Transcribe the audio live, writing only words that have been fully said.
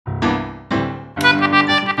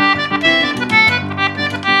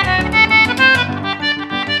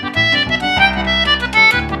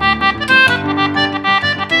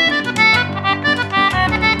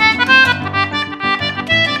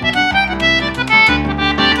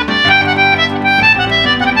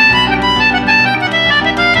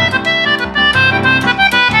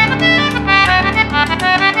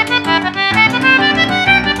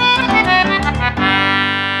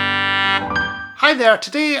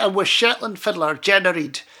today I'm with Shetland fiddler Jenna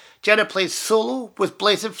Reid. Jenna plays solo with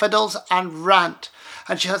blazing fiddles and rant,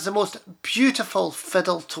 and she has the most beautiful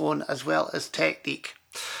fiddle tone as well as technique.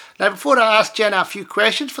 Now, before I ask Jenna a few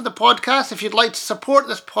questions for the podcast, if you'd like to support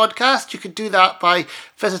this podcast, you can do that by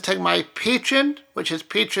visiting my Patreon, which is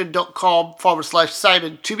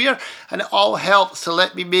patreon.com/Simon Toubier, and it all helps to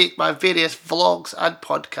let me make my various vlogs and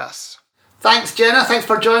podcasts. Thanks, Jenna. Thanks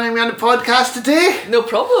for joining me on the podcast today. No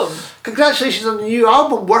problem. Congratulations on the new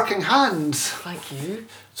album, Working Hands. Thank you.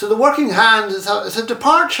 So the Working Hands is a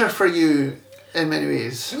departure for you in many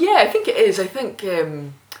ways. Yeah, I think it is. I think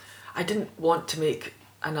I didn't want to make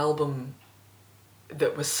an album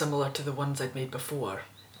that was similar to the ones I'd made before.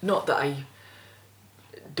 Not that I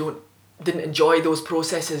didn't enjoy those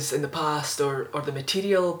processes in the past or the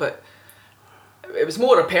material, but it was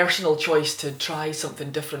more a personal choice to try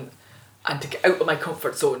something different and to get out of my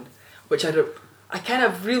comfort zone, which I kind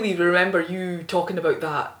of really remember you talking about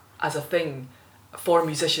that as a thing for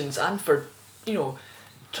musicians and for,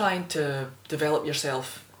 trying to develop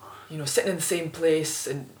yourself, sitting in the same place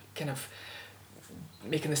and kind of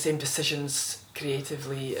making the same decisions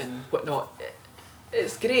creatively and whatnot.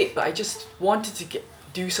 It's great, but I just wanted to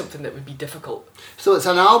do something that would be difficult. So it's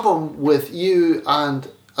an album with you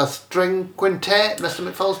and a string quintet, Mr.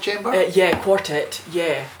 McFall's Chamber? Yeah, quartet,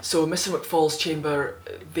 yeah. So Mr. McFall's Chamber,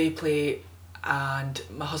 they play, and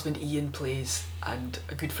my husband Ian plays, and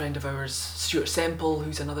a good friend of ours, Stuart Semple,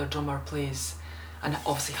 who's another drummer, plays, and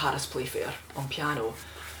obviously Harris Playfair on piano.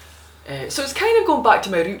 So it's kind of going back to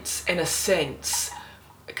my roots in a sense,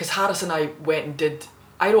 because Harris and I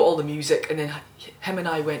I wrote all the music, and then him and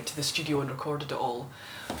I went to the studio and recorded it all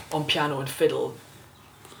on piano and fiddle,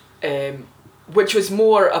 which was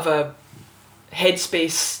more of a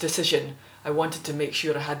headspace decision. I wanted to make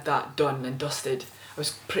sure I had that done and dusted. I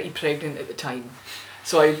was pretty pregnant at the time,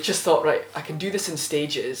 so I just thought, right, I can do this in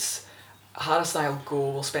stages. Harris and I'll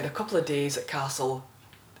go, we'll spend a couple of days at Castle,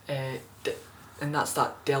 and that's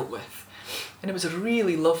that dealt with. And it was a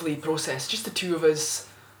really lovely process, just the two of us.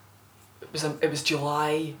 It was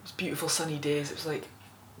July, it was beautiful sunny days, it was like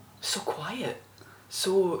so quiet,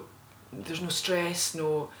 so there's no stress,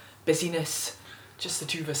 no busyness, just the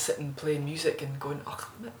two of us sitting playing music and going, oh,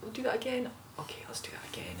 we'll do that again, okay, let's do that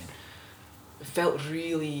again. And it felt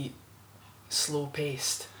really slow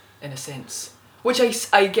paced in a sense, which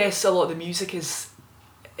I guess a lot of the music is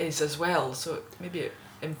as well, so maybe it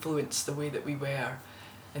influenced the way that we were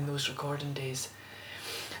in those recording days.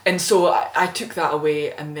 And so I took that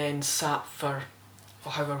away and then sat for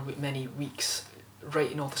however many weeks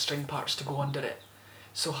writing all the string parts to go under it.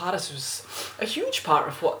 So Harris was a huge part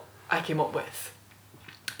of what I came up with,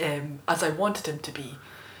 as I wanted him to be.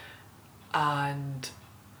 And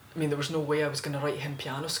I mean, there was no way I was going to write him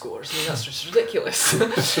piano scores. I mean, that's just ridiculous.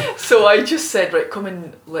 So I just said, right, come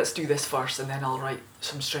and let's do this first, and then I'll write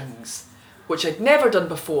some strings, which I'd never done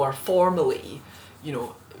before formally.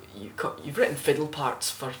 You've written fiddle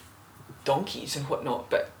parts for donkeys and whatnot,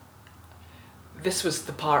 but this was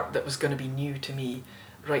the part that was going to be new to me,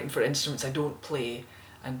 writing for instruments I don't play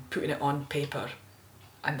and putting it on paper,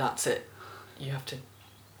 and that's it. You have to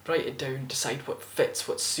write it down, decide what fits,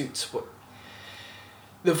 what suits, what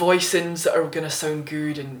the voicings that are going to sound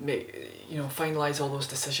good, and finalise all those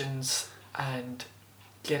decisions and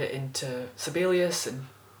get it into Sibelius and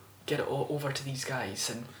get it all over to these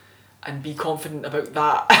guys and be confident about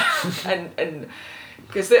that. and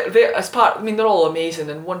because they're as part, I mean, they're all amazing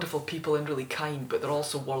and wonderful people and really kind, but they're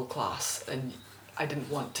also world class, and I didn't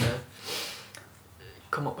want to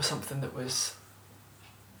come up with something that was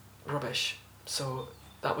rubbish. So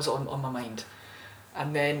that was on my mind.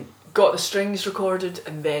 And then got the strings recorded,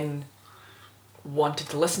 and then wanted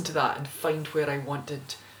to listen to that and find where I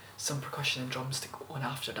wanted some percussion and drums to go on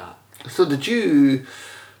after that. So did you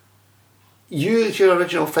use your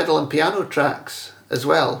original fiddle and piano tracks as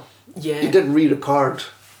well? Yeah. You didn't re-record?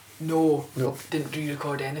 No. Didn't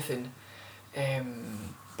re-record anything.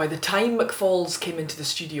 By the time McFalls came into the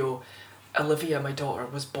studio, Olivia, my daughter,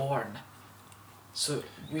 was born. So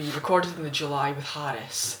we recorded in the July with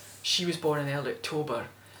Harris. She was born in early October.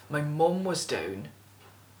 My mum was down,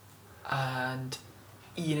 and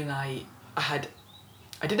Ian and I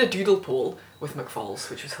did a doodle poll with McFalls,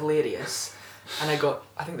 which was hilarious, and I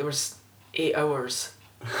think there was 8 hours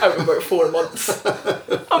out of about 4 months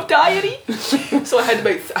of diary. So I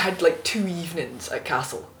had like 2 evenings at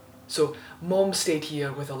Castle. So Mum stayed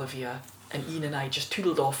here with Olivia, and Ian and I just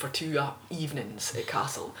toodled off for 2 evenings at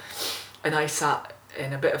Castle, and I sat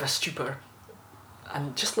in a bit of a stupor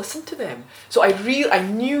and just listened to them. So I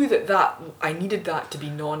knew that I needed that to be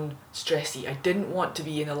non-stressy. I didn't want to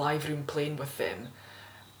be in a live room playing with them.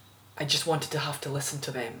 I just wanted to have to listen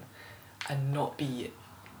to them and not be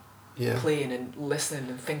Yeah. playing and listening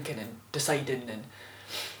and thinking and deciding. And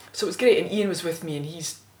so it was great. And Ian was with me, and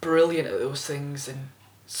he's brilliant at those things and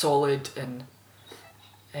solid. And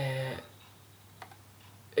and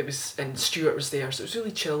Stuart was there, so it was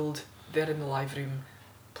really chilled there in the live room.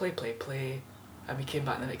 Play. And we came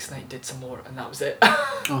back the next night and did some more, and that was it.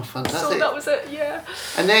 Oh, fantastic. So that was it, yeah.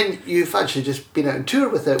 And then you've actually just been out on tour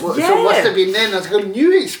with it. Yeah. So it must have been then a whole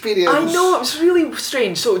new experience. I know, it was really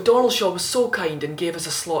strange. So Donald Shaw was so kind and gave us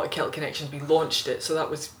a slot at Celtic Connections. We launched it, so that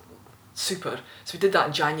was super. So we did that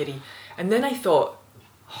in January. And then I thought,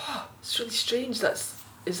 it's really strange.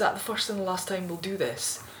 Is that the first and the last time we'll do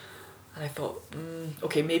this? And I thought,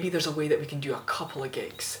 okay, maybe there's a way that we can do a couple of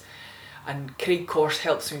gigs. And Craig Corse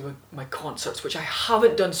helps me with my concerts, which I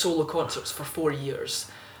haven't done solo concerts for 4 years.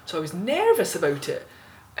 So I was nervous about it.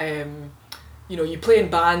 You know, you play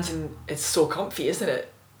in bands and it's so comfy, isn't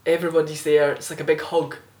it? Everybody's there, it's like a big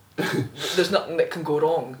hug. There's nothing that can go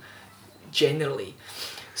wrong, generally.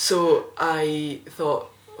 So I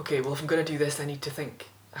thought, okay, well, if I'm going to do this, I need to think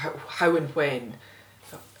how and when.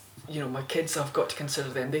 You know, my kids, I've got to consider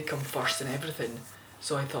them. They come first in everything.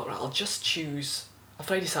 So I thought, right, I'll just choose a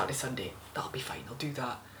Friday, Saturday, Sunday. That'll be fine, I'll do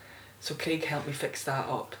that. So Craig helped me fix that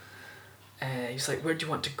up. He was like, where do you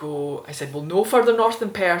want to go? I said, well, no further north than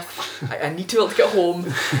Perth. I need to be able to get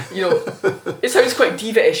home. You know, it sounds quite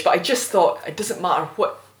diva-ish, but I just thought it doesn't matter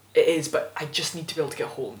what it is, but I just need to be able to get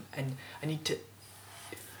home. And I need to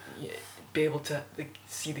be able to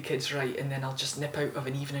see the kids right, and then I'll just nip out of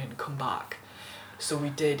an evening and come back. So we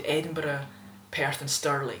did Edinburgh, Perth and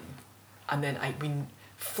Stirling. And then we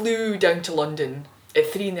flew down to London at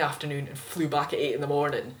 3 in the afternoon and flew back at 8 in the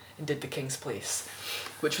morning and did the King's Place,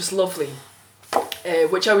 which was lovely.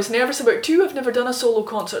 Which I was nervous about too. I've never done a solo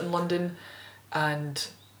concert in London, and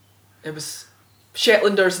it was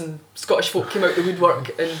Shetlanders and Scottish folk came out the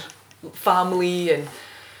woodwork, and family, and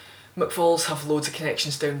McFalls have loads of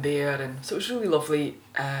connections down there, and so it was really lovely.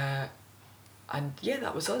 And yeah,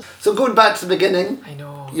 that was us. So going back to the beginning, I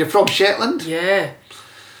know. You're from Shetland? Yeah.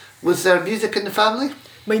 Was there music in the family?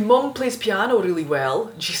 My mum plays piano really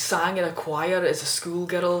well. She sang in a choir as a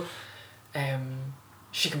schoolgirl.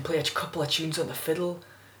 She can play a couple of tunes on the fiddle.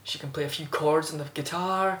 She can play a few chords on the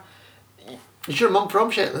guitar. Is your mum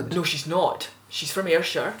from Shetland? No, she's not. She's from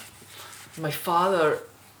Ayrshire. My father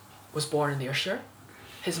was born in Ayrshire.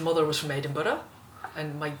 His mother was from Edinburgh.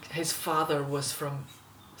 And his father was from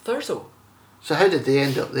Thurso. So how did they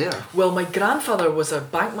end up there? Well, my grandfather was a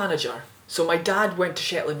bank manager. So my dad went to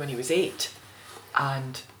Shetland when he was 8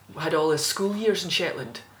 and had all his school years in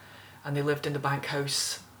Shetland. And they lived in the bank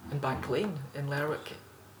house in Bank Lane in Lerwick.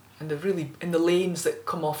 And in the lanes that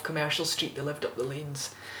come off Commercial Street, they lived up the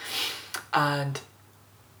lanes. And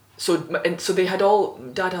so they had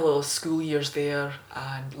Dad had all his school years there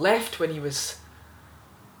and left when he was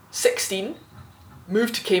 16,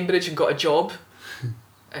 moved to Cambridge and got a job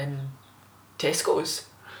in Tesco's.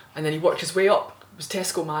 And then he worked his way up, was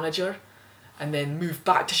Tesco manager, and then moved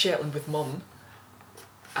back to Shetland with mum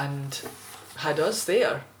and had us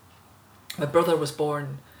there. My brother was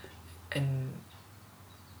born in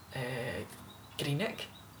Greenock,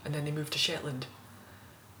 and then they moved to Shetland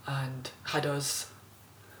and had us.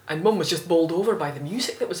 And mum was just bowled over by the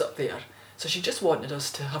music that was up there, so she just wanted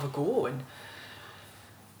us to have a go. And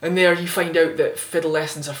there you find out that fiddle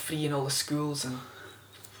lessons are free in all the schools, and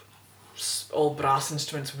all brass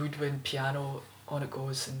instruments, woodwind, piano, on it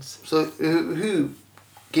goes. And so who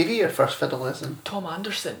gave you your first fiddle lesson? Tom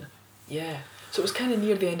Anderson, yeah. So it was kind of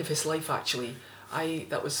near the end of his life actually.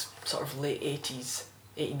 That was sort of late 80s,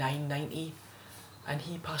 89, 90, and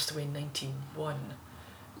he passed away in 91.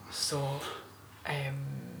 So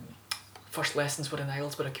first lessons were in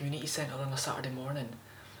Islesborough Community Centre on a Saturday morning.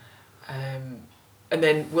 And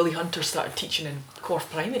then Willie Hunter started teaching in Corfe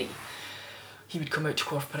Primary. He would come out to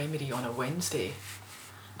Corfe Primary on a Wednesday,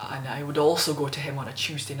 and I would also go to him on a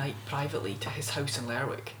Tuesday night privately to his house in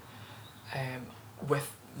Lerwick, with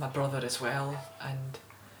my brother as well. And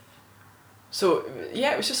so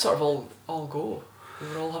yeah, it was just sort of all go. We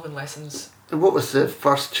were all having lessons. And what was the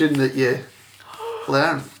first tune that you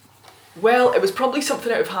learned? Well, it was probably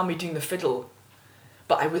something out of Hand Me Doing the Fiddle,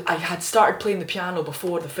 but I had started playing the piano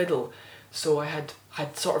before the fiddle, so I had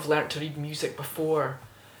sort of learnt to read music before.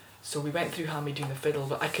 So we went through Hand Me Doing the Fiddle,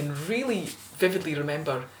 but I can really vividly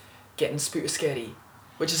remember getting Spoot of Skerry,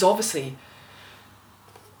 which is obviously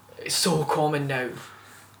so common now,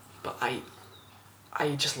 but I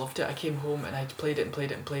just loved it. I came home and I played it and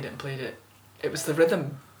played it and played it and played it. It was the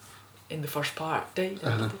rhythm in the first part, the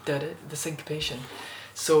syncopation.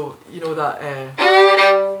 So, you know that...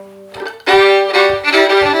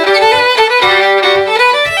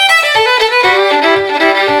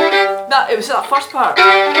 it was that first part.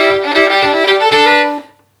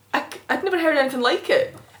 I'd never heard anything like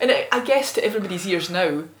it. And I guess to everybody's ears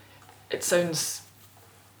now, it sounds,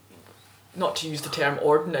 not to use the term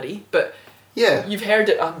ordinary, but Yeah. you've heard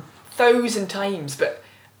it 1,000 times. But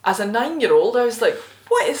as a 9-year-old, I was like,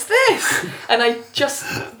 what is this? And I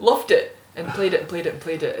just loved it and played it and played it and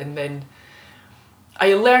played it. And then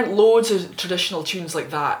I learnt loads of traditional tunes like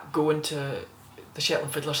that going to the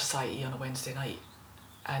Shetland Fiddler Society on a Wednesday night.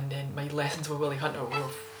 And then my lessons with Willie Hunter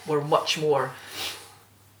were much more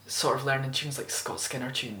sort of learning tunes like Scott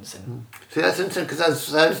Skinner tunes. And See, that's interesting, because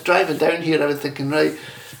as I was driving down here, I was thinking, right,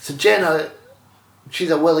 so Jenna,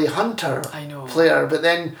 she's a Willie Hunter I know. player, but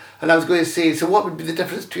then, and I was going to say, so what would be the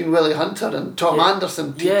difference between Willie Hunter and Tom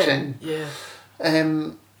Anderson teaching? Yeah.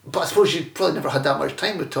 But I suppose you probably never had that much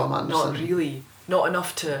time with Tom Anderson. Not really. Not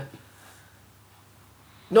enough to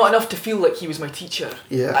feel like he was my teacher.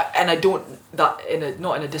 Yeah. And I don't, not in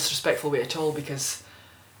a disrespectful way at all, because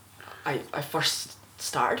I first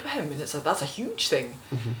started with him, and that's a huge thing.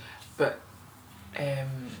 Mm-hmm. But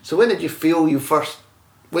So when did you feel you first,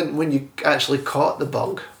 when you actually caught the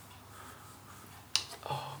bug?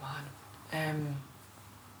 oh man,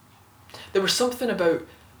 there was something about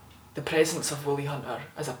the presence of Willie Hunter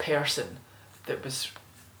as a person that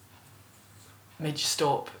made you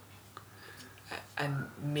stop and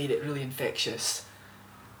made it really infectious.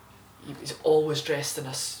 He was always dressed in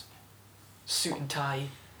a suit and tie,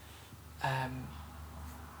 and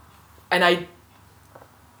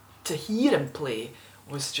to hear him play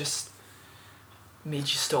was just made you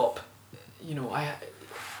stop. You know,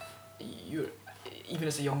 even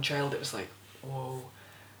as a young child, it was like, whoa,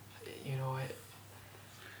 you know.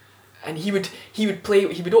 And he would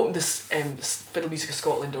open this Fiddle Music of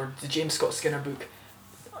Scotland or the James Scott Skinner book.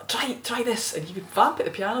 Try this, and he would vamp at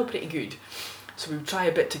the piano pretty good. So we would try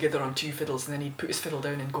a bit together on 2 fiddles, and then he'd put his fiddle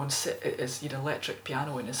down and go and sit at he'd an electric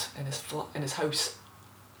piano in his house.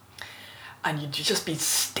 And you'd just be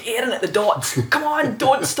staring at the dots. Come on,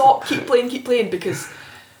 don't stop, keep playing, because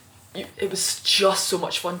it was just so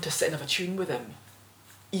much fun to sit and have a tune with him,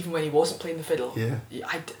 even when he wasn't playing the fiddle. Yeah.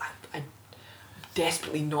 I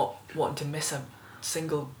desperately not wanting to miss a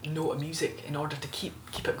single note of music in order to keep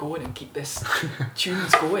it going and keep this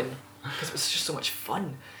tunes going, because it was just so much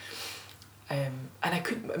fun. And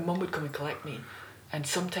Mum would come and collect me, and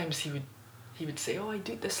sometimes he would say, oh, I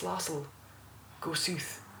do this lass'll go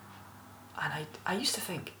sooth. And I used to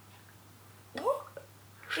think, what?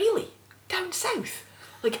 Really? Down south?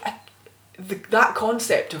 Like, that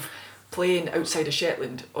concept of playing outside of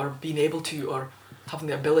Shetland, or being able to, or having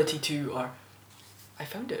the ability to, or... I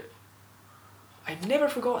found it. I'd never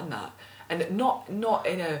forgotten that. And not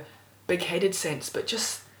in a big-headed sense, but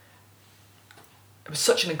just... It was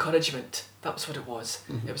such an encouragement. That was what it was.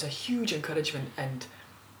 Mm-hmm. It was a huge encouragement, and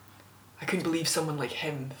I couldn't believe someone like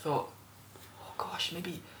him thought, oh gosh,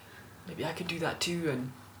 maybe I could do that too.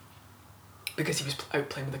 And because he was out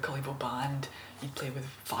playing with the Cullyville band, he'd play with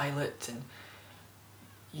Violet, and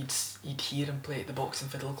you'd hear him play at the Box and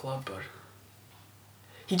Fiddle Club, or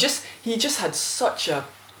he just had so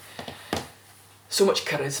much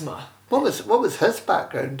charisma. What was his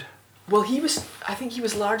background? Well, I think he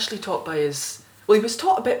was largely taught by he was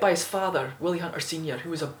taught a bit by his father, Willie Hunter Senior, who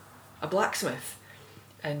was a blacksmith,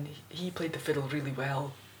 and he played the fiddle really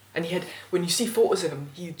well. And when you see photos of him,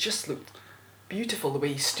 he just looked beautiful the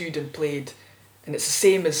way he stood and played. And it's the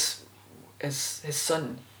same as his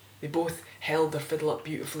son. They both held their fiddle up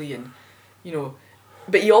beautifully, and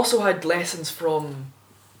but he also had lessons from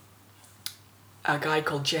a guy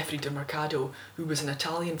called Geoffrey de Mercado, who was an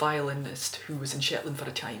Italian violinist who was in Shetland for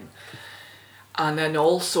a time. And then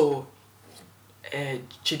also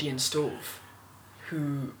Gideon Stove,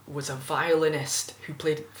 who was a violinist he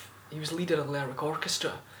was leader of the Lerwick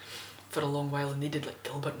Orchestra for a long while, and they did like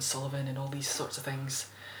Gilbert and Sullivan and all these sorts of things.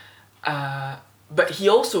 But he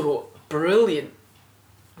also wrote brilliant,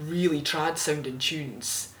 really trad sounding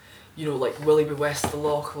tunes, like Willie Be West the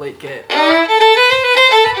Loch, like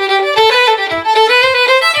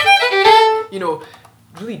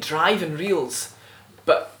really driving reels,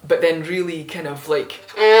 but then really kind of like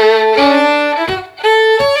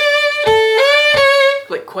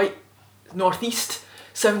quite northeast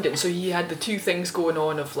sounding. So he had the 2 things going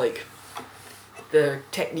on of like the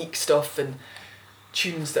technique stuff and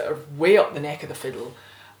tunes that are way up the neck of the fiddle,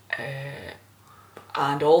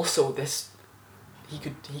 and also this he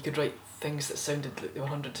could write things that sounded like they were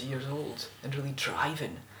hundreds of years old and really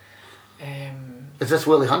driving. Is this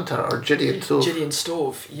Willie Hunter or Gideon Stove? Gideon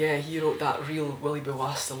Stove, yeah, he wrote that real Willie Be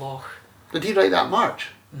Wast the Loch. Did he write that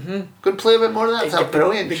march? Mm-hmm. Could play a bit more of that. It's a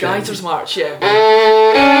brilliant The tune. Geysers March, yeah.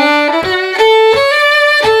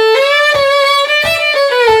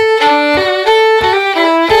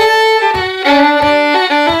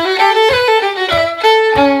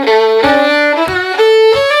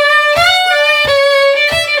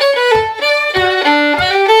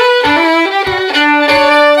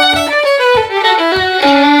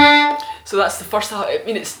 that's the first time. I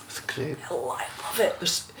mean, it's great. I love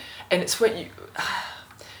it. And it's when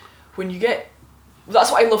you get.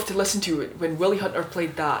 That's what I love to listen to when Willie Hunter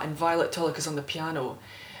played that and Violet Tulloch is on the piano.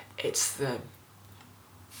 It's the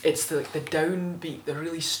downbeat, the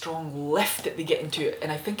really strong lift that they get into it,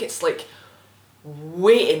 and I think it's like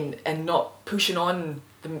waiting and not pushing on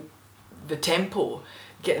the tempo,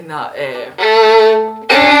 getting that.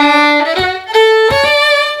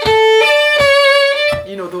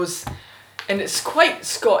 Those, and it's quite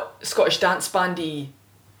Scottish dance bandy.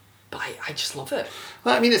 But I just love it.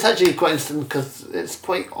 Well, I mean, it's actually quite interesting because it's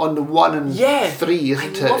quite on the 1 and 3,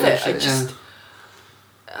 isn't it? I love it. I just...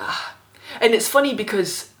 and it's funny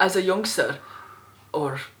because as a youngster,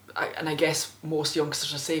 and I guess most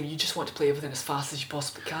youngsters are saying, you just want to play everything as fast as you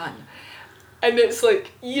possibly can. And it's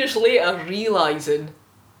like, years later, realising,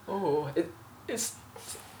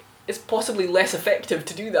 it's possibly less effective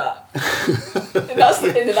to do that. And that's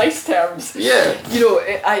in the nice terms. Yeah.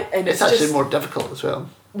 And it's actually just more difficult as well.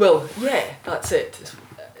 Well, yeah, that's it.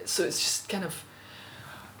 So it's just kind of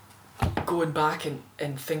going back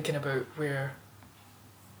and thinking about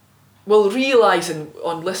realising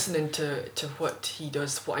on listening to what he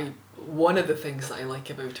does, one of the things that I like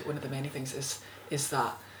about it, one of the many things is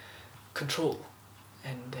that control,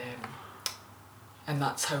 and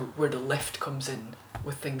that's where the lift comes in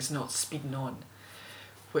with things not speeding on,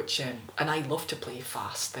 which and I love to play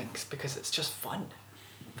fast things because it's just fun.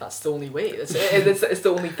 That's the only way. It's the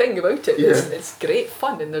only thing about it. Yeah. It's great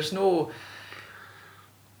fun, and there's no,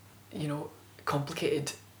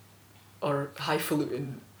 complicated or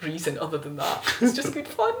highfalutin reason other than that. It's just good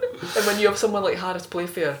fun. And when you have someone like Harris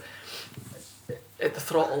Playfair at the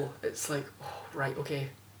throttle, it's like, right, okay,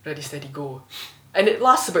 ready, steady, go, and it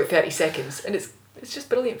lasts about 30 seconds, and it's just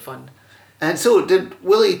brilliant fun. And so, did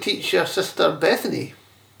Willie teach your sister Bethany?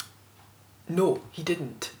 No, he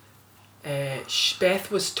didn't.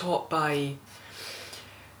 Beth was taught by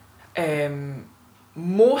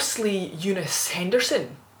mostly Eunice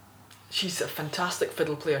Henderson. She's a fantastic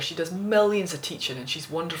fiddle player. She does millions of teaching and she's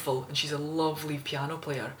wonderful and she's a lovely piano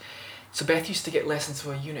player. So Beth used to get lessons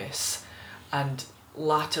with Eunice, and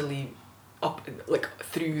latterly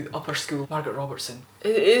through upper school, Margaret Robertson.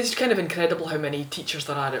 It is kind of incredible how many teachers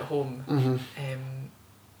there are at home. Mm-hmm.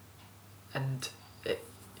 And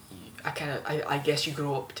I guess you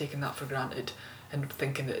grow up taking that for granted and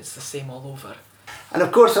thinking that it's the same all over. And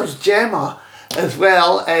of course there's Gemma as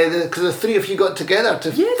well, because the three of you got together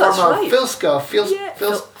to form a Filska.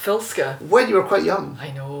 Filska. When you were quite young. I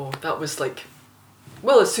know, that was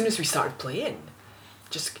as soon as we started playing,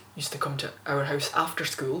 just used to come to our house after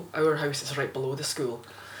school. Our house is right below the school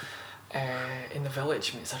in the village.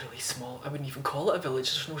 I mean, it's a really small, I wouldn't even call it a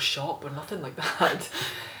village, there's no shop or nothing like that.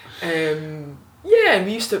 Yeah,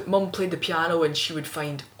 and Mum played the piano and she would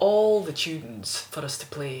find all the tunes for us to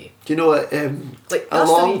play. Do you know what, a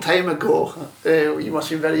long time ago, you must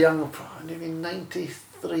be very young, probably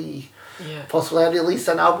 93, possibly, I released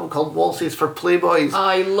an album called Waltzes for Playboys.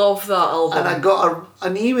 I love that album. And I got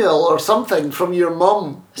an email or something from your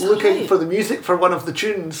mum looking for the music for one of the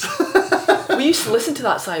tunes. We used to listen to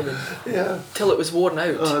that, Simon. Yeah. Till it was worn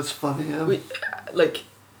out. Oh, that's funny, yeah.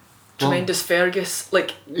 Tremendous Fergus,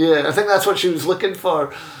 yeah, I think that's what she was looking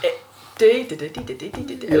for.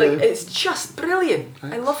 It's just brilliant.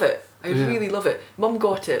 I love it. I really love it. Mum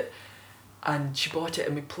got it, and she bought it,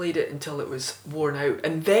 and we played it until it was worn out.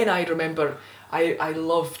 And then I remember I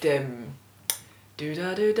loved do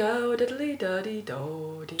da do da diddly da dee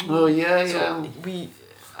do dee. Oh yeah, so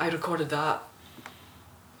I recorded that.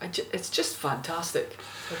 It's just fantastic.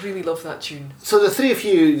 I really love that tune. So the three of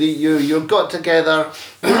you got together.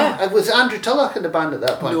 Yeah. Was Andrew Tulloch in the band at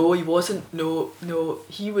that point? No, he wasn't. No.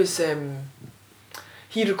 He was.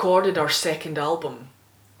 He recorded our second album.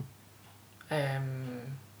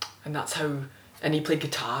 And that's how. And he played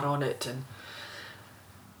guitar on it. And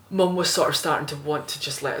Mum was sort of starting to want to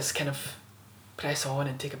just let us kind of press on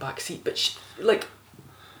and take a back seat. But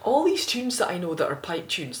all these tunes that I know that are pipe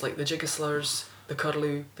tunes, like the Jiggaslers, the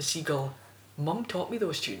Curlew, the Seagull, Mum taught me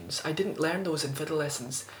those tunes. I didn't learn those in fiddle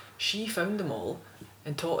lessons. She found them all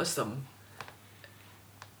and taught us them.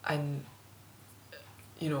 And,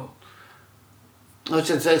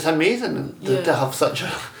 It's amazing to have such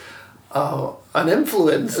an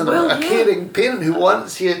influence and a caring parent who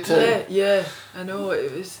wants you to... Yeah, I know,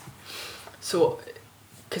 it was... So,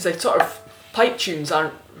 because pipe tunes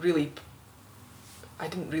aren't really... I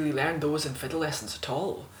didn't really learn those in fiddle lessons at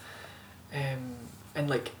all. And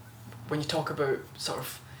when you talk about sort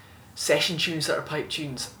of session tunes that are pipe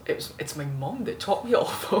tunes, it's my mum that taught me all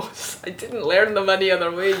of those. I didn't learn them any other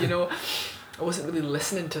way, I wasn't really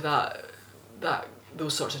listening to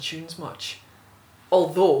those sorts of tunes much.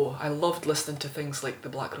 Although I loved listening to things like the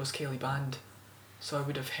Black Rose Cayley Band, so I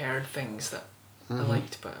would have heard things that I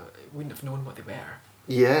liked, but I wouldn't have known what they were.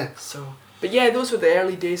 Yeah. So, but yeah, those were the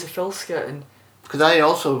early days of Filska, and because I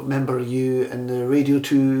also remember you in the Radio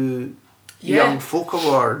 2 Young Folk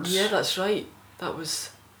Awards. Yeah, that's right. That was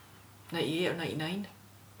 98 or 99.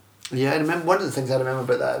 Yeah, I remember one of the things I remember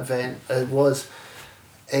about that event was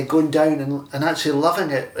going down and actually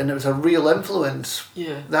loving it, and it was a real influence.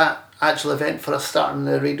 Yeah. That actual event for us starting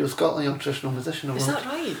the Radio Scotland Young Traditional Musician Awards. Is that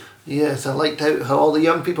right? Yes, I liked how all the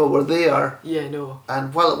young people were there. Yeah, no.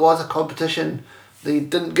 And while it was a competition, they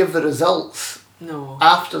didn't give the results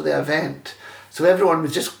after the event. So everyone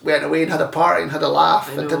was just went away and had a party and had a laugh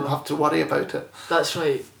and didn't have to worry about it. That's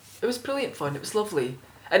right. It was brilliant fun. It was lovely.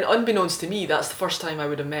 And unbeknownst to me, that's the first time I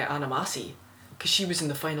would have met Anna Massey, because she was in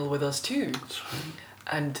the final with us too. That's right.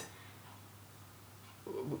 And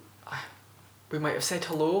we might have said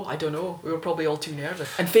hello, I don't know. We were probably all too nervous.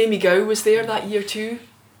 And Faye Gow was there that year too.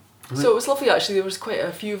 Right. So it was lovely actually. There was quite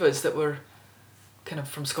a few of us that were kind of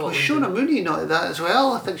from Scotland. Was Shona Mooney not that as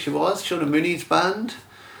well? I think she was. Shona Mooney's band.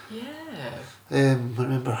 Yeah. I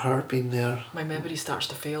remember her being there. My memory starts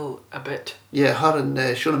to fail a bit. Yeah, her and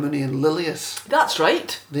Shona Mooney and Lilius. That's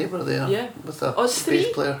right. They were there. Yeah. With a Us bass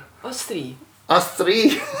three? player. Us three. Us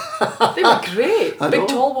three. They were great. I Big know.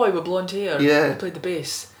 tall boy with blonde hair. Yeah. Who played the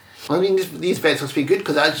bass. I mean, these events must be good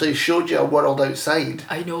because it actually showed you a world outside.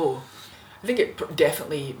 I know. I think it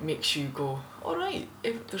definitely makes you go, all right,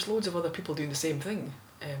 if there's loads of other people doing the same thing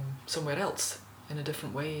somewhere else in a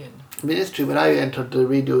different way. And I mean, it's true. When I entered the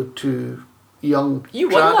Radio 2 Young You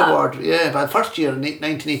won Trad that? Award, yeah, but the first year in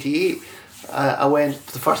 1988, I went.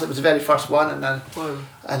 It was the very first one, and then wow.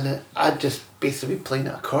 and I'd just basically been playing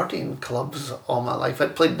at accordion clubs all my life.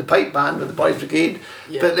 I'd played in the pipe band with the Boys Brigade,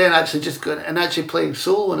 but then actually just going and actually playing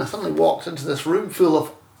solo, and I suddenly walked into this room full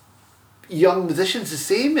of young musicians the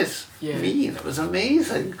same as me, and it was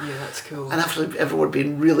amazing. Yeah, that's cool. And after everyone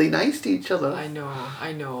being really nice to each other. I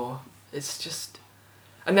know. It's just...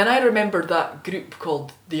 And then I remembered that group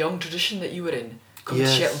called The Young Tradition that you were in, called the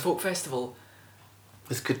Shetland Folk Festival.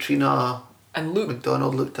 With Katrina and Luke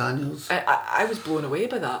McDonald, Luke Daniels. I was blown away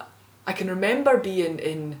by that. I can remember being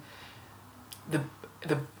in the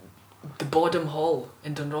Bodham Hall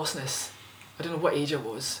in Dunrossness. I don't know what age I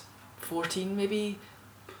was, 14 maybe,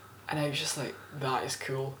 and I was just like, that is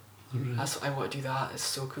cool. I want to do that. It's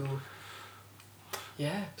so cool.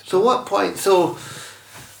 Yeah. So what point? So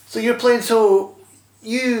you're playing. So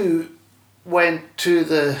you went to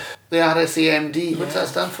the RSAMD. What's that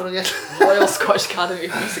stand for again? Royal Scottish Academy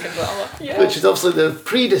of Music and Drama. Yeah. Which is obviously the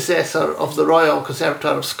predecessor of the Royal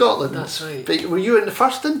Conservatoire of Scotland. That's right. But were you in the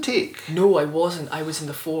first intake? No, I wasn't. I was in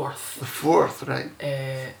the fourth. The fourth, right?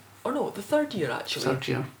 Or no, the third year actually. Third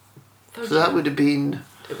year. So that would have been.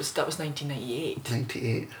 That was 1998.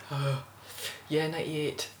 98. Yeah,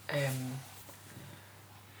 98.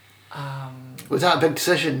 Was that a big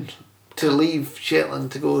decision to leave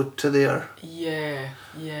Shetland to go to there? Yeah.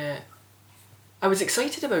 I was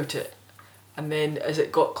excited about it, and then as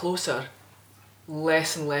it got closer,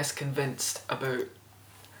 less and less convinced about,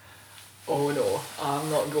 oh no, I'm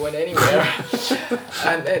not going anywhere.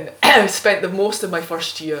 And then I spent the most of my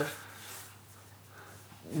first year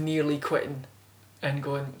nearly quitting and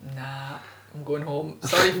going, nah, I'm going home.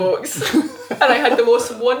 Sorry, folks. And I had the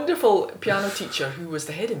most wonderful piano teacher who was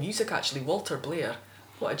the head of music, actually, Walter Blair.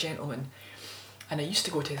 What a gentleman. And I used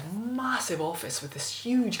to go to his massive office with this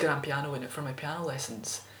huge grand piano in it for my piano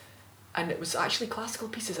lessons. And it was actually classical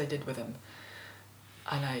pieces I did with him.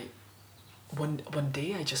 And one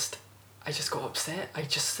day I just got upset. I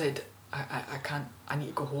just said, I can't, I need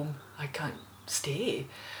to go home. I can't stay.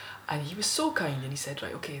 And he was so kind, and he said,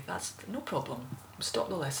 right, okay, that's no problem. Stop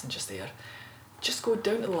the lesson just there. Just go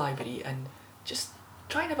down to the library and just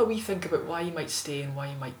try and have a wee think about why you might stay and why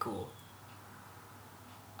you might go.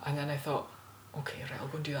 And then I thought, okay, right, I'll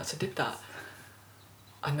go and do that. So I did that.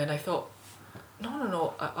 And then I thought,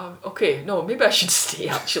 no, okay, no, maybe I should stay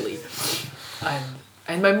actually.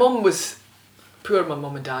 And my mum was, poor my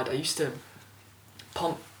mum and dad, I used to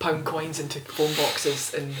pump pound coins into phone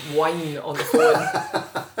boxes and whine on the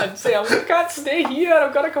phone and say, I can't stay here,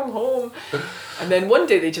 I've got to come home. And then one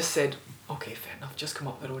day they just said, okay, fair enough, just come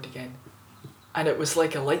up the road again. And it was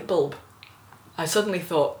like a light bulb. I suddenly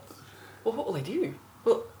thought, well, what will I do?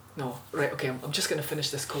 Well, no, right, okay, I'm just going to finish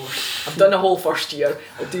this course. I've done a whole first year,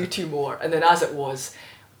 I'll do 2 more. And then as it was,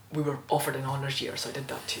 we were offered an honours year, so I did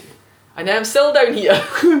that too. And now I'm still down here.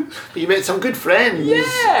 You met some good friends.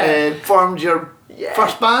 Yeah. Formed your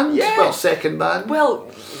first band? Yeah. Well, second band?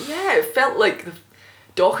 Well, yeah, it felt like the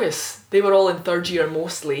Dauchus. They were all in third year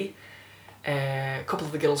mostly. A couple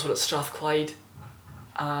of the girls were at Strathclyde.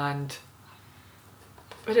 and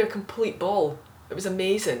we had a complete ball. It was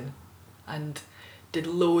amazing, and did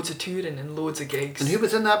loads of touring and loads of gigs. And who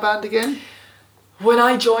was in that band again? When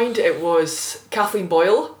I joined, it was Kathleen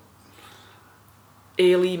Boyle,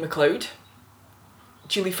 Ailey McLeod,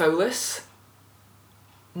 Julie Fowlis,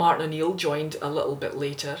 Martin O'Neill joined a little bit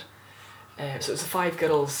later. So it was the 5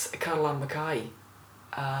 girls, Caroline Mackay.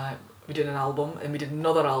 We did an album, and we did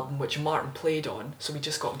another album which Martin played on, so we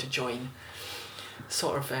just got him to join.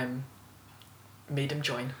 Sort of made him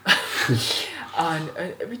join. And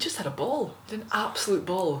we just had a ball. We did an absolute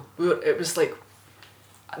ball. It was like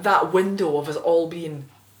that window of us all being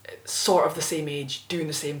sort of the same age, doing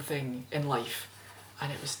the same thing in life.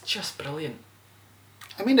 And it was just brilliant.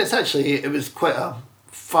 I mean, it was quite a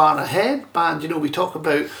far ahead band. You know, we talk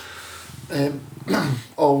about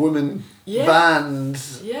all women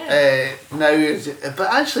bands now, but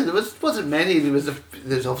actually there wasn't many.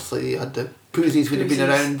 There's obviously, you had the Poozies would have been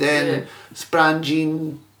around then,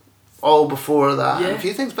 Sprangine all before that, and a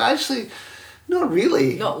few things, but actually not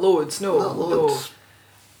really. Not loads, no. Not loads. No.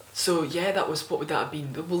 So yeah, that was, what would that have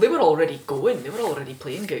been? Well, they were already going, they were already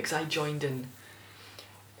playing gigs. I joined in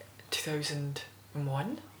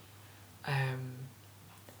 2001,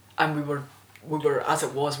 and we were as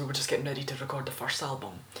it was, we were just getting ready to record the first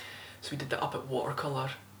album, so we did that up at Watercolour,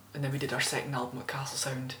 and then we did our second album at Castle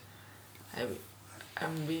Sound,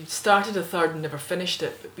 and we started a third and never finished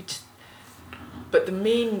it, but the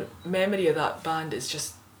main memory of that band is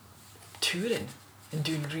just touring and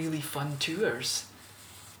doing really fun tours,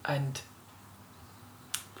 and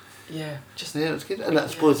it was good. And I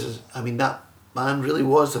suppose that band really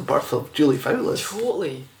was the birth of Julie Fowlis.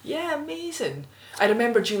 Totally. Yeah, amazing. I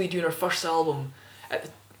remember Julie doing her first album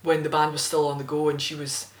when the band was still on the go, and she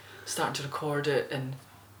was starting to record it, and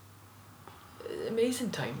amazing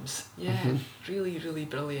times. Yeah, really, really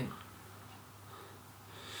brilliant.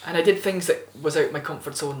 And I did things that was out my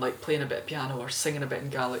comfort zone, like playing a bit of piano or singing a bit in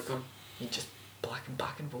Gaelic, or just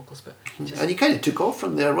backing vocals. But and you kind of took off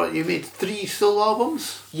from there. What, you made 3 solo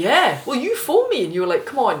albums? Yeah. Well, you phoned me and you were like,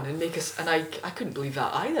 "Come on and make us," and I couldn't believe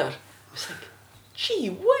that either. I was like, "Gee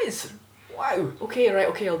whiz! Wow. Okay, right.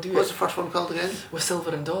 Okay, I'll do it." What's the first one called again? With Silver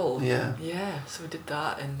and Doll. Yeah. Yeah. So we did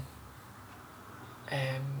that, and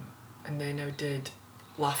then I did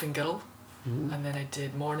Laughing Girl, and then I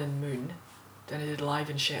did Morning Moon, then I did Live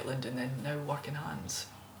in Shetland, and then now Working Hands.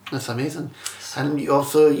 That's amazing. So, and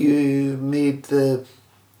you made the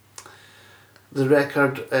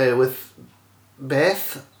record with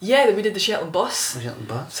Beth. Yeah, we did the Shetland Bus. The Shetland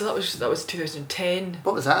Bus. So that was 2010.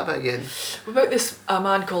 What was that about again? About a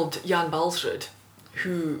man called Jan Balsrud,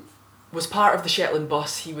 who was part of the Shetland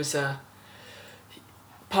Bus. He was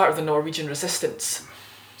part of the Norwegian resistance.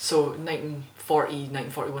 So 1940,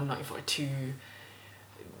 1941, 1942,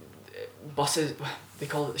 buses, they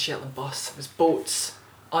call it the Shetland Bus. It was boats,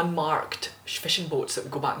 unmarked fishing boats that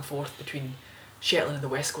would go back and forth between Shetland and the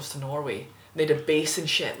west coast of Norway. They had a base in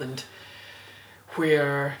Shetland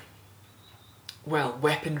where, well,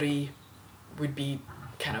 weaponry would be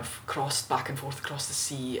kind of crossed back and forth across the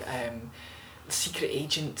sea, secret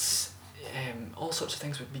agents, all sorts of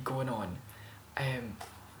things would be going on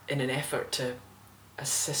in an effort to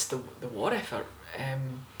assist the war effort.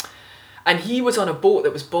 And he was on a boat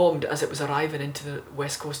that was bombed as it was arriving into the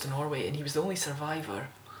west coast of Norway, and he was the only survivor,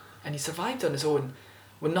 and he survived on his own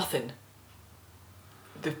with nothing.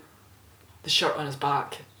 The shirt on his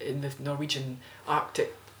back in the Norwegian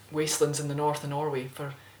Arctic wastelands in the north of Norway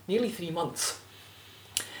for nearly 3 months.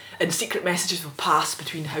 And secret messages were passed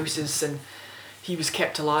between houses, and he was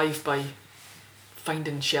kept alive by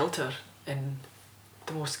finding shelter in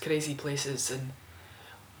the most crazy places,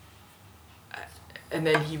 and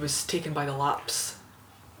then he was taken by the Lapps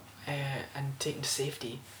and taken to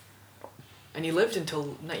safety. And he lived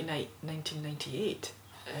until 1998.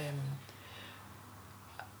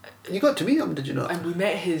 You got to meet him, did you not? And we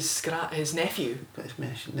met his nephew. His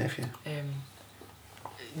nephew.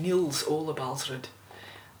 Niels Ole Balsrud.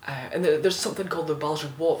 And there's something called the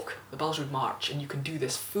Balsrud Walk, the Balsrud March, and you can do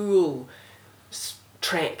this full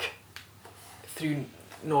trek through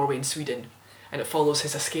Norway and Sweden, and it follows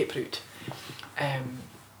his escape route.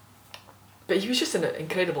 But he was just an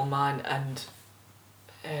incredible man, and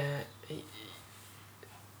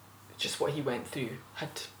just what he went through,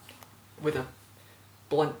 had with a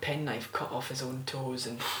blunt penknife cut off his own toes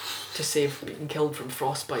and to save being killed from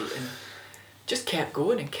frostbite, and just kept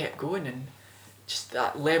going, and just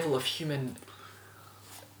that level of human,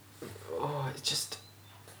 it's just,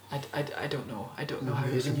 I don't know how,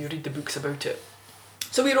 when you read the books about it.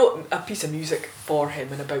 So we wrote a piece of music for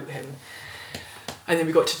him and about him, and then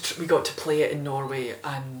we got to play it in Norway,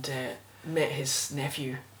 and met his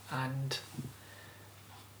nephew, and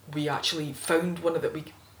we actually found one of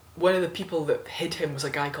the people that hid him was a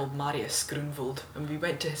guy called Marius Grunwald, and we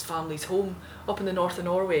went to his family's home up in the north of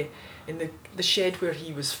Norway, in the shed where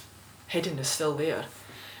he was hidden is still there,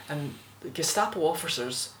 and the Gestapo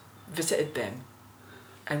officers visited them,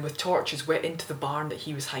 and with torches went into the barn that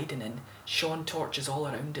he was hiding in, shone torches all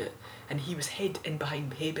around it, and he was hid in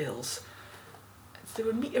behind hay bales. They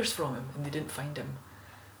were meters from him, and they didn't find him.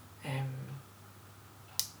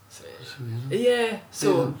 Yeah.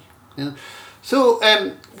 So. Yeah. So,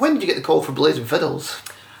 when did you get the call for Blazing Fiddles?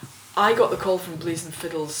 I got the call from Blazing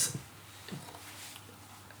Fiddles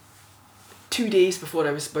 2 days before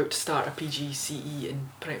I was about to start a PGCE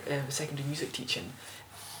in secondary music teaching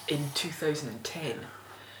in 2010.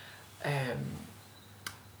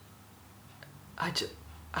 I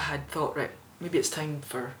had thought, right, maybe it's time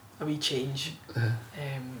for a wee change.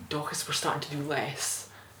 Docus were starting to do less,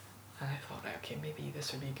 and I thought, right, okay, maybe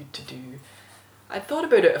this would be good to do. I'd thought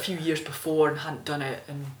about it a few years before and hadn't done it,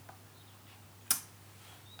 and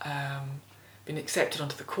been accepted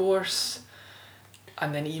onto the course,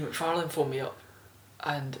 and then Ian McFarlane phoned me up,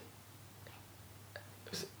 and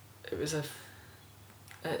it was a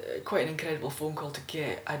quite an incredible phone call to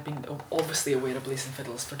get. I'd been obviously aware of Blazing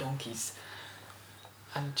Fiddles for Donkeys,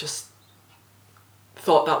 and just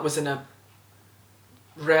thought that was in a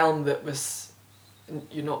realm that was,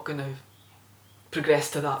 you're not going to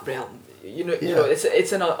progress to that realm. You know,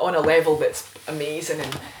 it's on a level that's amazing,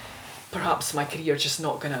 and perhaps my career just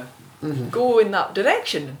not going to go in that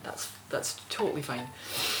direction. That's totally fine.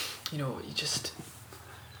 You know, you just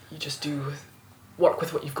do work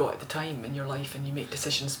with what you've got at the time in your life, and you make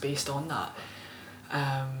decisions based on that.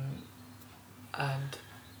 And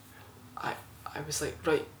I was like,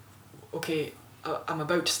 right, okay, I'm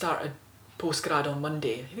about to start a postgrad on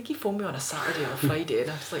Monday. I think he phoned me on a Saturday or a Friday,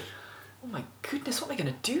 and I was like, oh my goodness, what am I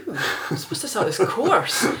going to do? I'm supposed to start this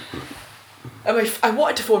course. And I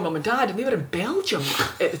wanted to phone Mum and Dad, and they were in Belgium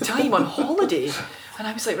at the time on holiday. And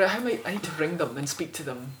I was like, right, I need to ring them and speak to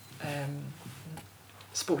them.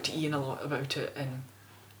 Spoke to Ian a lot about it, and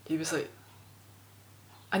he was like...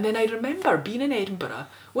 And then I remember being in Edinburgh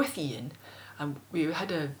with Ian, and we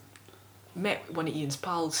met one of Ian's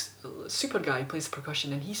pals, a super guy, plays the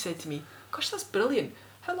percussion, and he said to me, gosh, that's brilliant.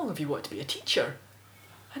 How long have you wanted to be a teacher?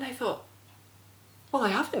 And I thought, well, I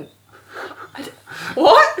haven't.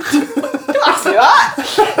 What? Don't ask me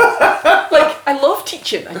that. Like, I love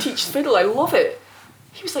teaching. I teach fiddle. I love it.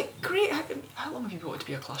 He was like, great. How long have you wanted to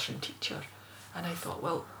be a classroom teacher? And I thought,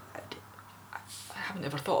 well, I haven't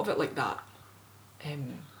ever thought of it like that.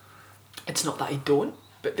 It's not that I don't,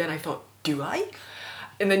 but then I thought, do I?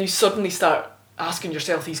 And then you suddenly start asking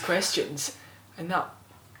yourself these questions, and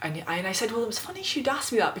I said, well, it was funny you should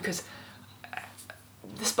ask me that, because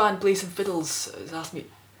this band Blazing Fiddles has asked me,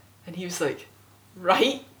 and he was like,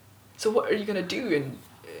 right, so what are you going to do? And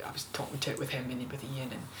I was talking to it with him and with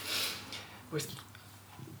Ian, and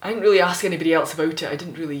I didn't really ask anybody else about it. I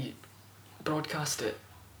didn't really broadcast it.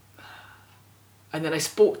 And then I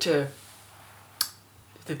spoke to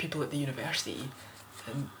the people at the university,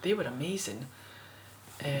 and they were amazing.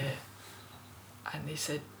 And they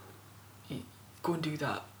said, go and do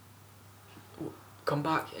that. Come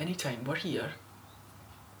back anytime, we're here.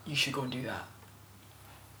 You should go and do that.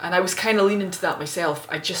 And I was kind of leaning to that myself.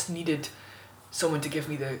 I just needed someone to give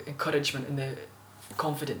me the encouragement and the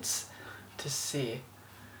confidence to say,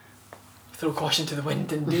 throw caution to the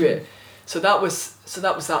wind and do it. So that was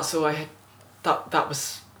that. So I had that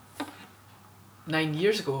was 9.5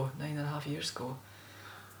 years ago.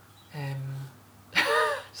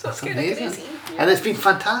 So that's kind of crazy. Yeah. And it's been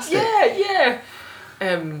fantastic. Yeah.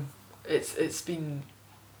 It's been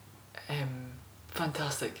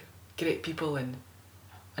fantastic. Great people, and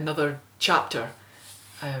another chapter.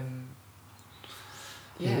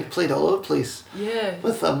 You played all over the place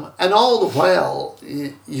with them, and all the while,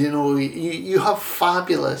 you have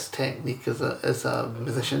fabulous technique as a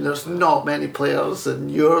musician. There's not many players in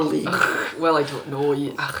your league. Well, I don't know.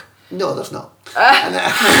 No, there's not.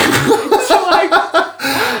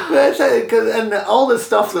 And all the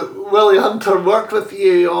stuff that Willie Hunter worked with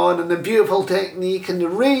you on, and the beautiful technique and the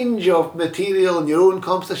range of material in your own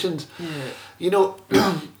compositions, you're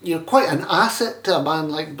quite an asset to a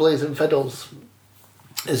band like Blazing Fiddles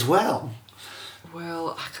as well.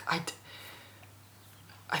 Well, I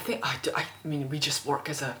mean, we just work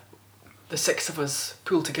as the six of us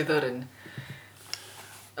pull together, and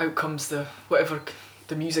out comes whatever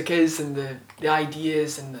the music is, and the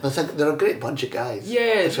ideas, and I think they're a great bunch of guys.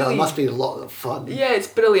 Yeah, it must be a lot of fun. Yeah, it's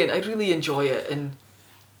brilliant. I really enjoy it, and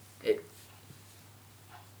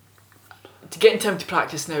to get in time to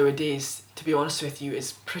practice nowadays, to be honest with you,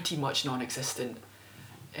 is pretty much non-existent.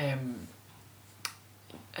 And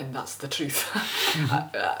that's the truth.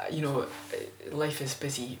 You know, life is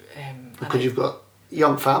busy. Because you've got a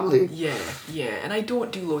young family. Yeah, and I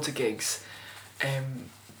don't do loads of gigs.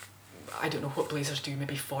 I don't know what Blazers do,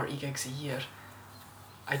 maybe 40 gigs a year.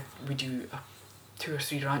 We do 2 or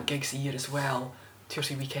 3 rant gigs a year as well, 2 or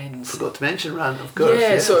 3 weekends. Forgot to mention rant, of course.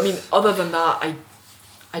 Yeah, so I mean, other than that,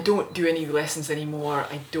 I don't do any lessons anymore.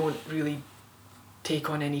 I don't really take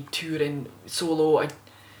on any touring solo. I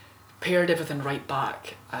pared everything right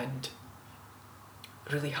back, and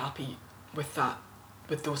really happy with that,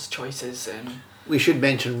 with those choices. We should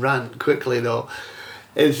mention rant quickly though.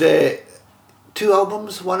 Is 2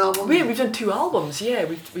 albums, 1 album? We've done 2 albums. Yeah,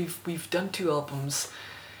 we've done 2 albums.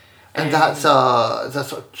 And that's a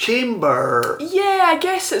sort of chamber. Yeah, I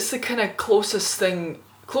guess it's the kind of closest thing.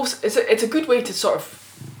 It's a good way to sort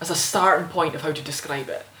of, as a starting point of how to describe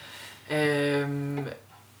it.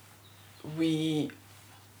 We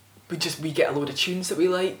get a load of tunes that we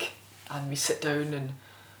like, and we sit down and,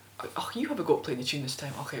 oh, you have a go at playing the tune this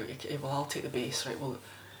time. Okay, well, I'll take the bass, right? Well,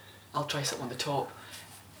 I'll try something on the top,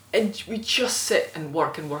 and we just sit and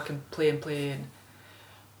work and play and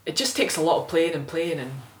it just takes a lot of playing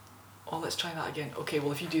and oh, let's try that again. Okay,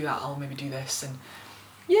 well, if you do that, I'll maybe do this, and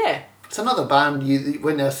yeah. It's another band.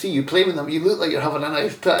 When I see you play with them, you look like you're having a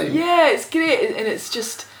nice time. Yeah, it's great, and it's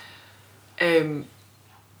just, it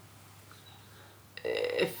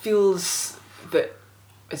feels that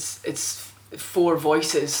it's 4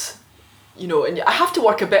 voices, you know, and I have to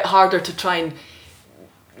work a bit harder to try and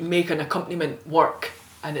make an accompaniment work,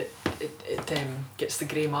 and it gets the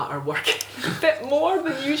grey matter working a bit more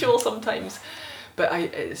than usual sometimes. But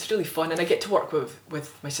it's really fun, and I get to work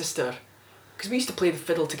with my sister, because we used to play the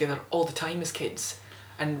fiddle together all the time as kids,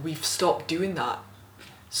 and we've stopped doing that.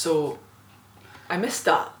 So I missed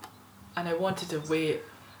that, and I wanted a way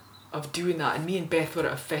of doing that. And me and Beth were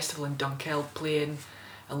at a festival in Dunkeld playing,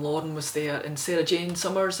 and Lauren was there, and Sarah Jane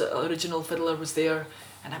Summers, the original fiddler, was there,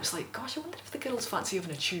 and I was like, gosh, I wonder if the girls fancy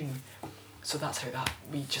having a tune. So that's how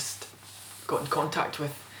we just got in contact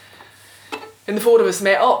with. And the 4 of us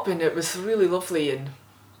met up, and it was really lovely, and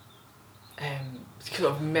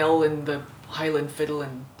sort of melding the Highland fiddle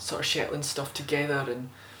and sort of Shetland stuff together, and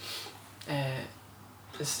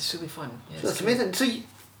it's really fun. Yeah, that's amazing. So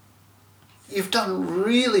you've done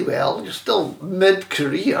really well. You're still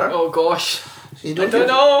mid-career. Oh gosh. I don't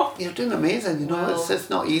know. You're doing amazing. You know, well, it's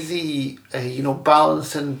not easy. You know,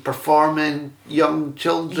 balancing performing, young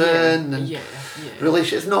children, and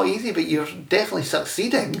relationships. It's not easy, but you're definitely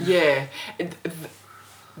succeeding. Yeah,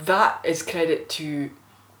 that is credit to.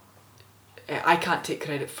 I can't take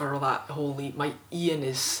credit for that whole leap. Ian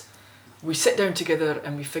is. We sit down together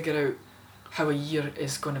and we figure out how a year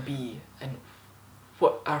is going to be, and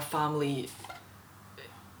what our family.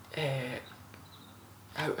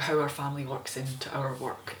 How our family works into our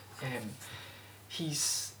work.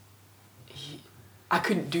 I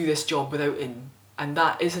couldn't do this job without him, and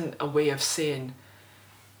that isn't a way of saying,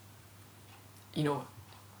 you know,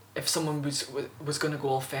 if someone was going to go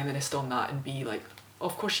all feminist on that and be like, oh,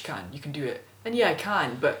 of course you can do it, and yeah, I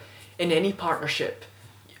can, but in any partnership,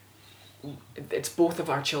 it's both of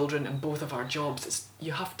our children and both of our jobs.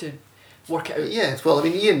 You have to work it out. Yes, well, I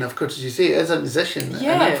mean, Ian, of course, as you say, is a musician, and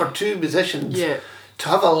then for 2 musicians, to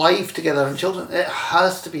have a life together and children, it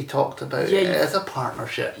has to be talked about as a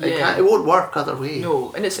partnership. It won't work other way.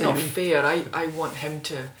 No, and it's not fair. I want him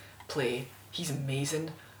to play. He's amazing.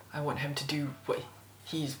 I want him to do what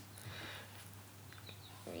he's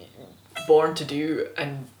born to do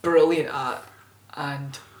and brilliant at,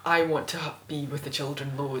 and I want to be with the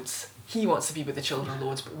children loads. He wants to be with the children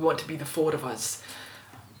loads, but we want to be the 4 of us.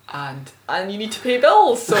 And you need to pay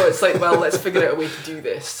bills, so it's like, well, let's figure out a way to do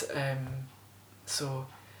this. So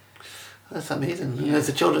that's amazing. Yeah. As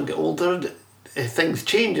the children get older, things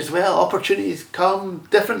change as well. Opportunities come,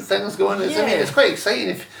 different things go on. I mean, it's quite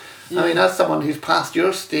exciting. I mean, as someone who's past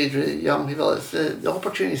your stage with young people, it's, the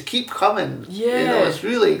opportunities keep coming. Yeah. You know, it's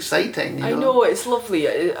really exciting. I know, it's lovely.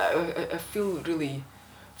 I feel really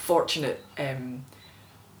fortunate.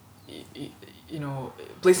 You know,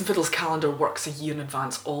 Blazing Fiddle's calendar works a year in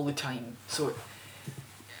advance all the time. So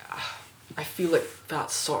I feel like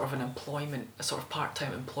that's sort of a sort of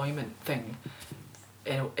part-time employment thing.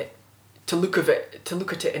 You know, to look at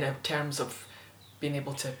it in terms of being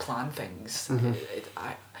able to plan things. Mm-hmm.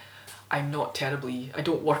 I'm not terribly. I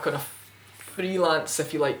don't work on a freelance,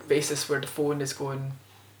 if you like, basis where the phone is going,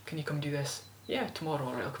 can you come do this? Yeah, tomorrow.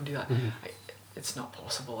 All right, I'll come do that. Mm-hmm. It's not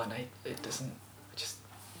possible, and it doesn't.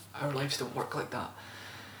 Our lives don't work like that.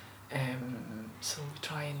 So we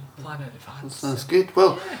try and plan in advance. Sounds good.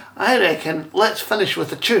 Well, I reckon let's finish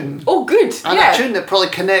with a tune. Oh, good. And a tune that probably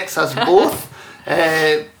connects us both.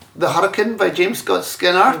 The Hurricane by James Scott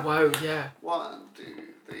Skinner. Oh, wow, yeah. 1, 2,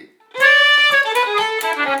 3.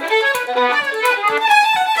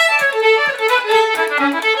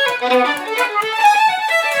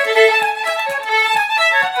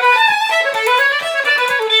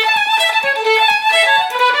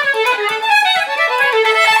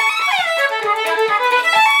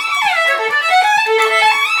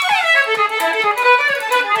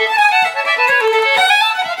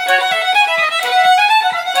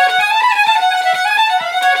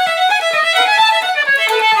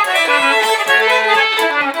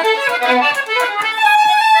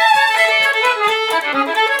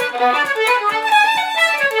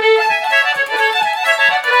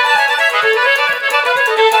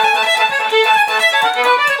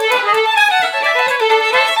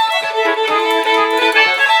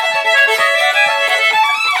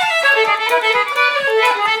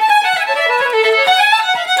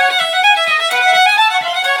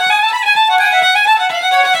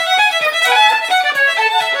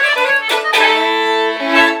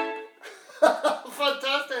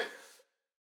 Fantastic.